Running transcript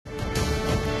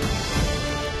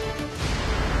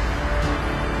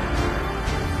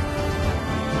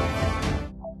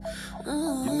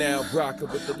now rocker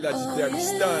with the legendary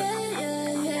stunt.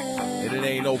 And it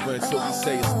ain't over until we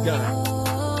say it's done.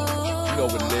 You know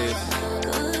what it is.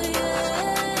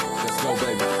 Let's go,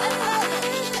 baby.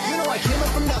 You know I came up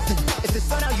from nothing. It's the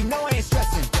sun out, you know I ain't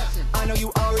stressing. I know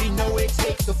you already know what it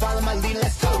takes, so follow my lead,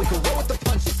 let's go. We can roll with the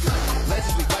punches.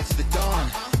 Legends, we fight to the dawn.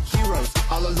 Heroes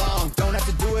all along, don't have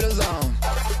to do it alone.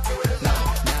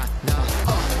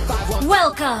 Nah.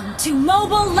 Welcome to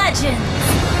Mobile Legends!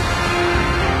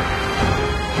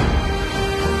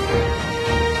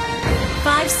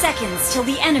 5 seconds till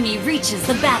the enemy reaches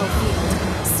the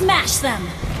battlefield. Smash them!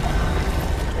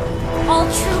 All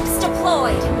troops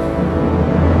deployed!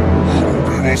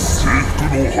 これは征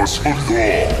服の始まりだ。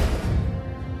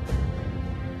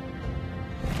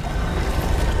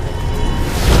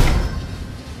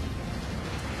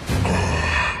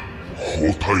包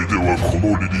帯ではこの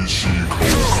凛々しい顔を隠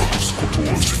すことは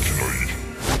できない。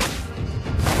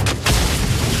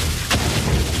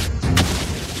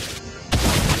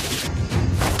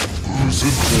偶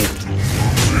然と運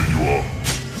命には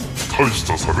大し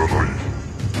た差がない。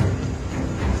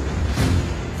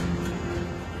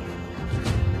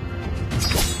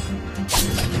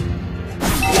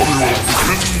我は武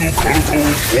剣の体を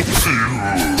持っている。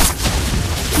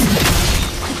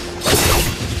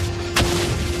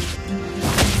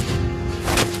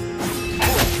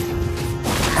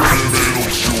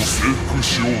征服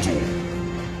しようぞ。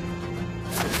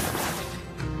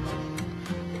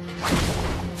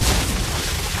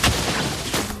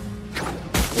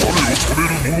我を止め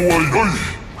る者はいない。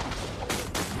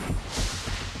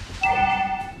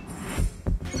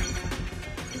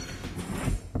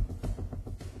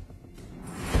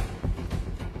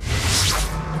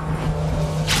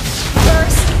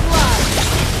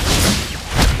退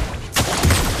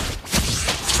屈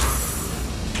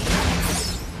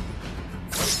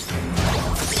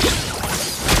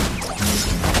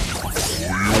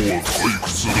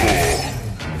だ。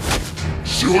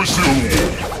支配してやろう。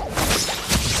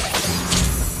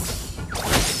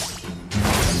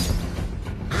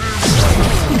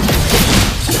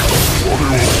我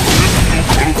は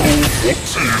武剣の体を持っている。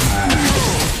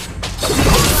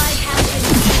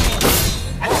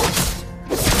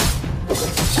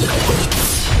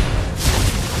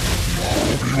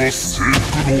旅は征服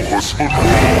の始まりだ。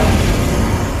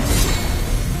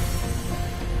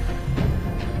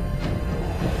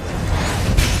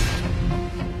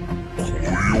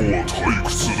世は退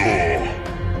屈だ。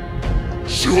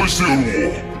支配してやろう。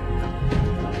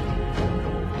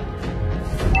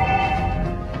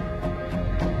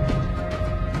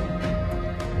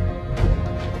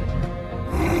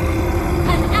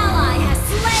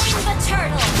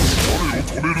我を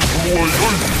止める者はいない。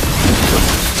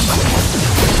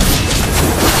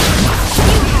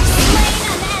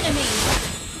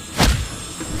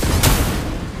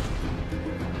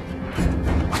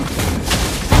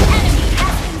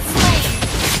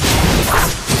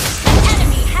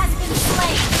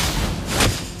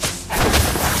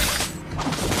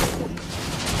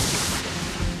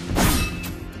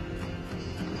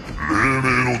黎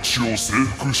明の地を征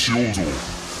服しようぞ。偶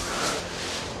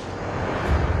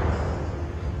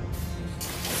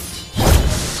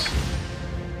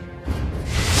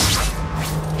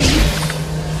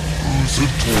然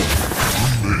と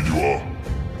運命には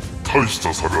大し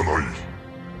た差がない。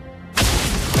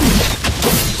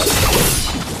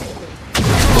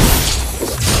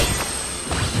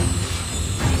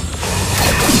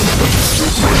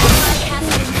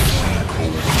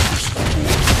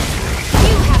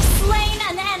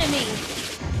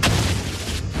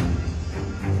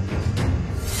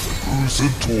偶然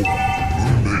と運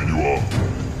命には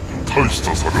大し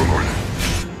た差がない。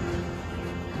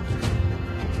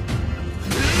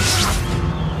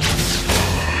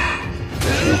包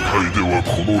帯ではこ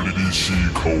の凛々しい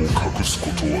顔を隠すこ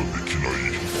とはできない。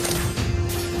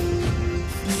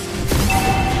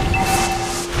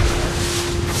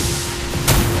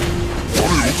我を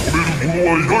止める者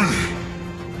はいない。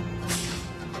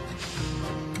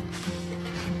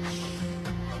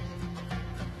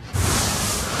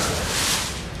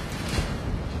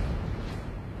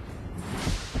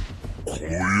この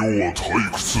世は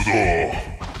退屈だ。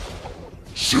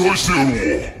支配してやろう。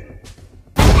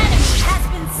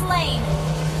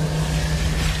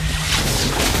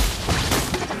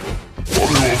我は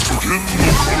武剣の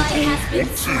体を持っている。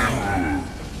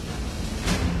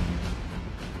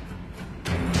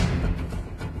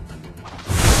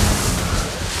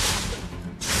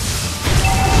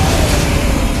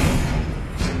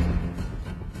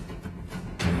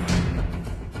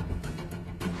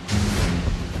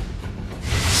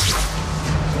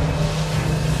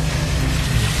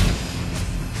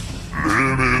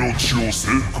黎明地を征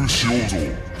服しようぞ。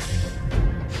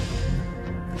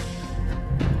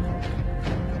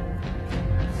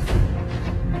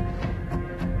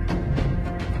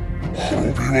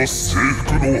滅びは征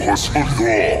服の始まりだ。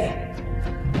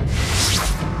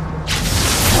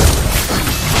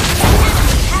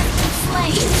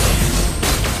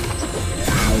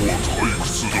退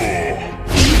屈だ。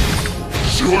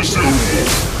支配してやろう。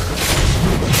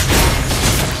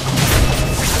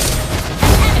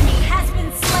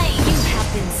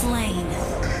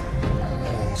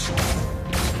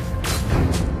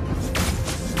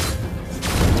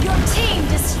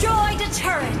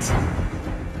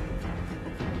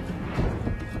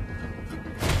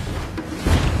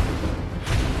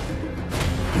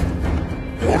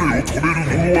我を止める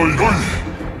者はいない。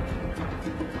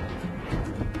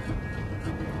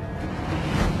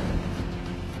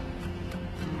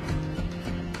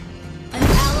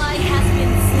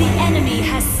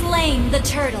The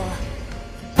turtle.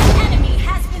 An enemy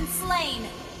has been slain.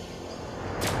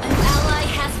 An ally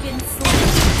has been slain.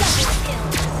 Double kill.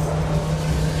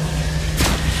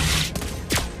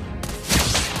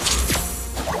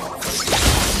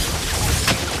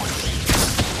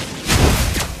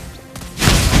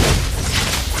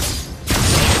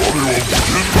 You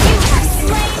have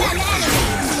slain an enemy.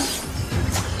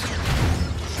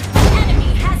 An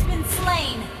enemy has been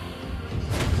slain.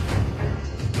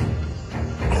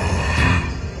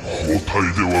 包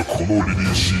帯ではこの凛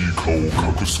々しい顔を隠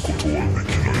すことはで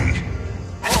きない。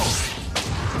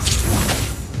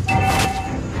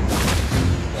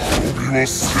滅びは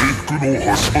征服の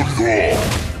始まりだ。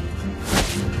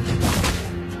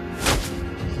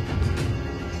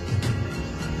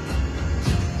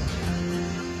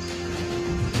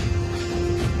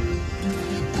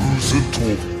偶然と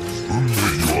運命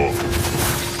には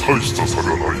大した差が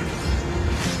ない。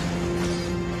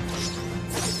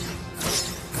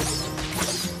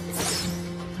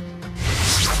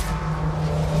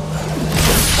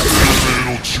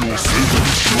地を征服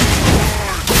しよ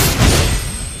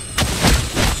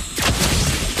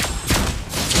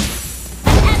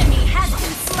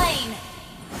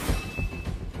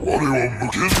う。我は無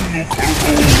限の体を持っ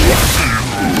ている。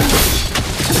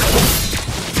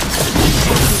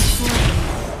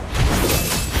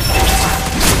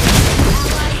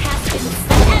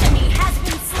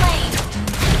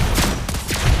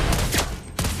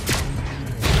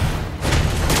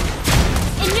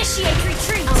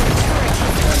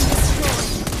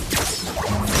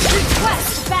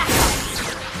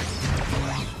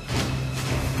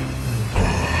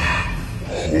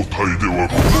包帯では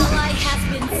この凛々し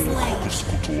い顔を隠すこ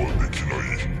とはできない。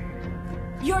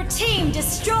Your team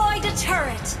destroyed a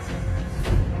turret.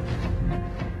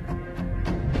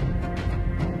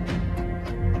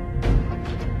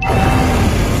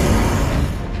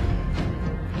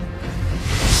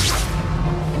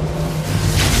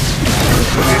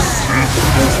 征服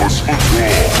の始まりだ。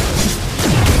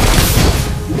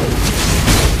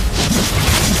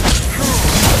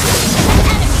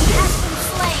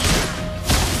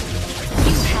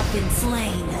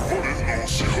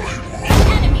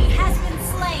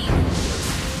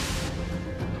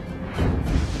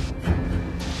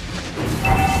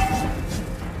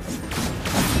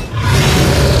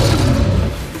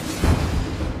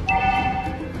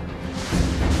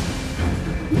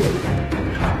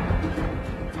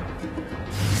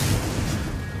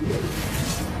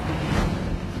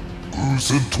偶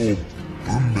然と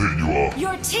運命には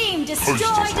Your team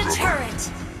destroyed a turret.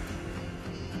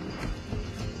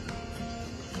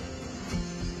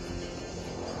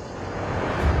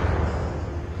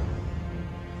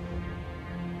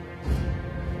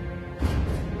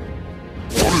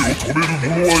 我を止める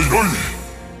者はいない。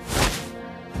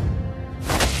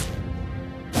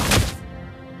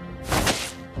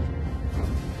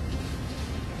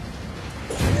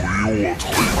この世は退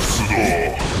屈だ。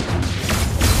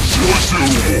An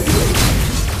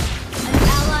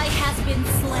ally has been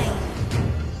slain.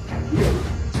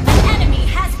 An enemy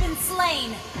has been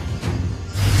slain.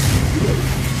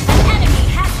 An enemy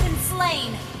has been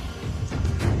slain.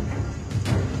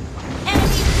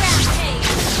 Enemy rampage.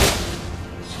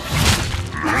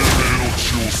 黎明の地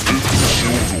を征服し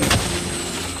ようぞ。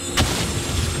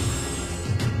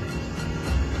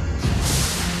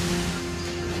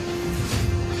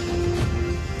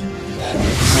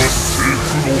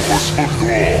の始まりだ。こ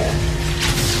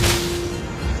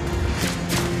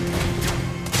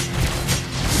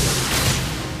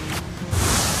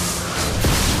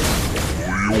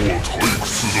の世は退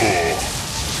屈だ。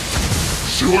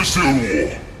支配してやろう。黎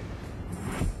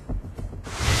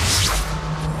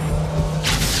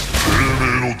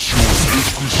明の地を征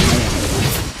服しよう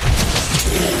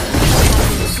ぞ。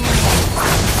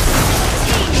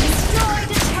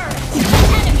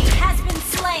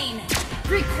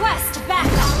Request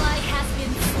backup. Ally has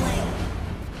been slain.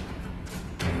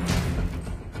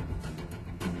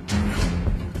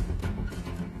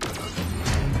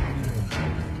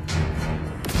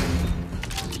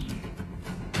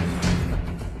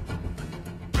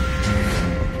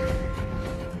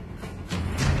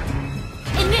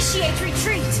 Initiate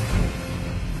retreat.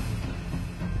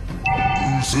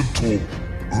 戦と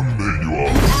運命に An は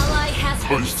ally has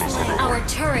been slain. Our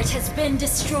turret has been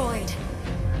destroyed.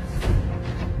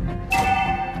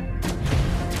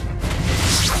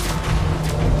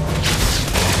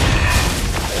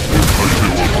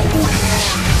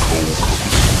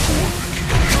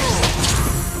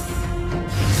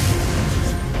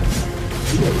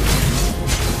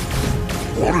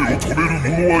 我を止める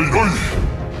者はいない。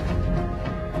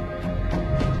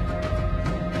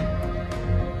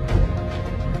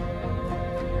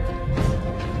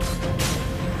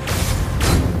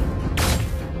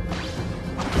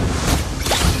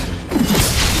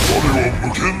 無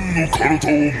限の体を持っ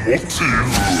ている。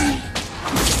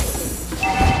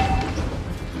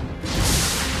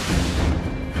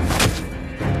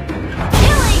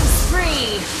 Killing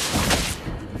spree.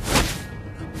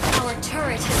 Our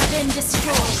turret has been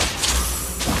destroyed.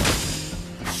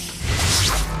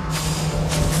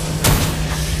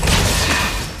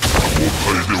 答えでは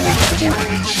この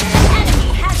身に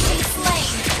Enemy has been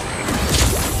slain.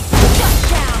 Shut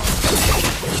down.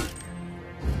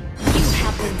 You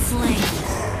have been slain.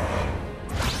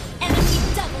 Enemy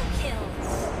double kill.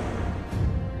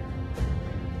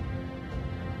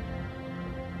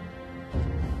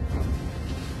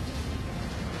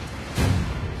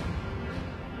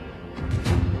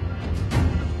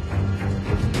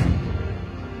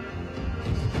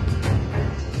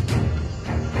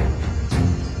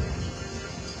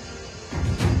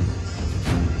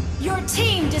 Your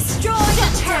team destroyed a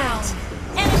turret.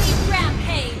 Enemy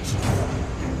rampage.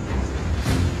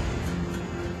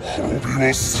 滅び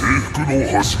は征服の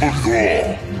始まりだ。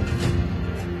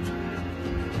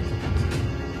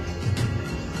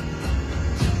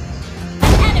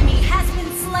 An enemy has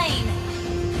been slain.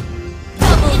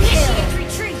 Double kill.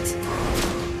 Retreat.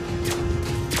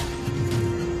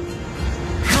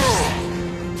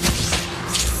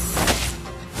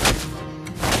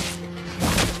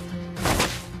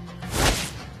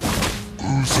偶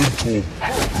然と運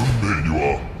命に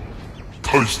は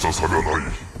大した差がない。 An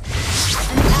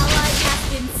ally has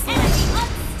been slain. Enemy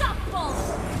unstoppable.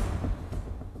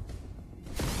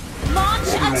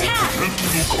 Launch attack. 無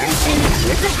限の体を持っている。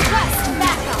 Request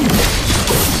backup.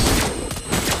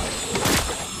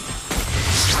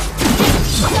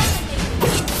 Dominating.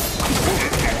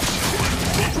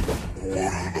 終わ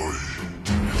らない。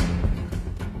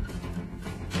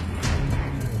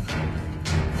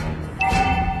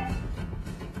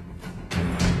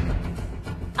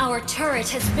 Our turret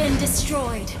has been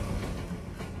destroyed.「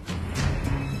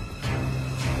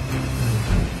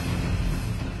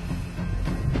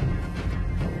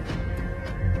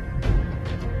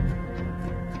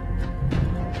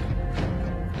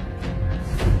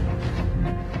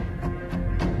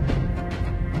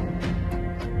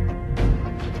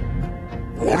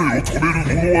我を止める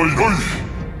者はいない」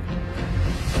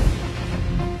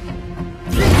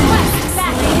 Request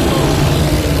backup.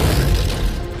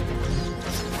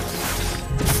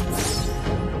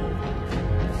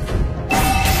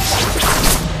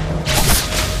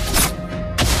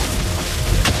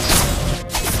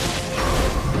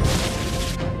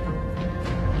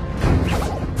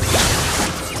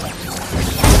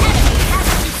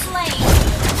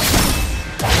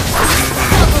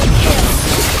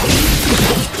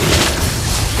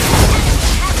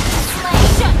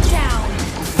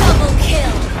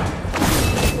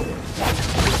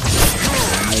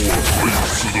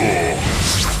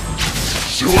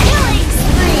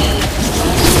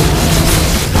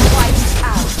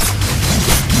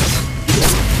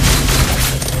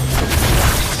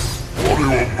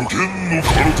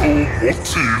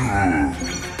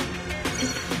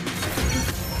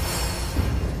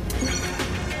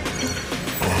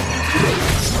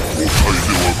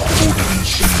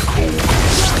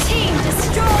 Your team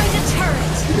destroyed a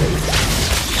turret!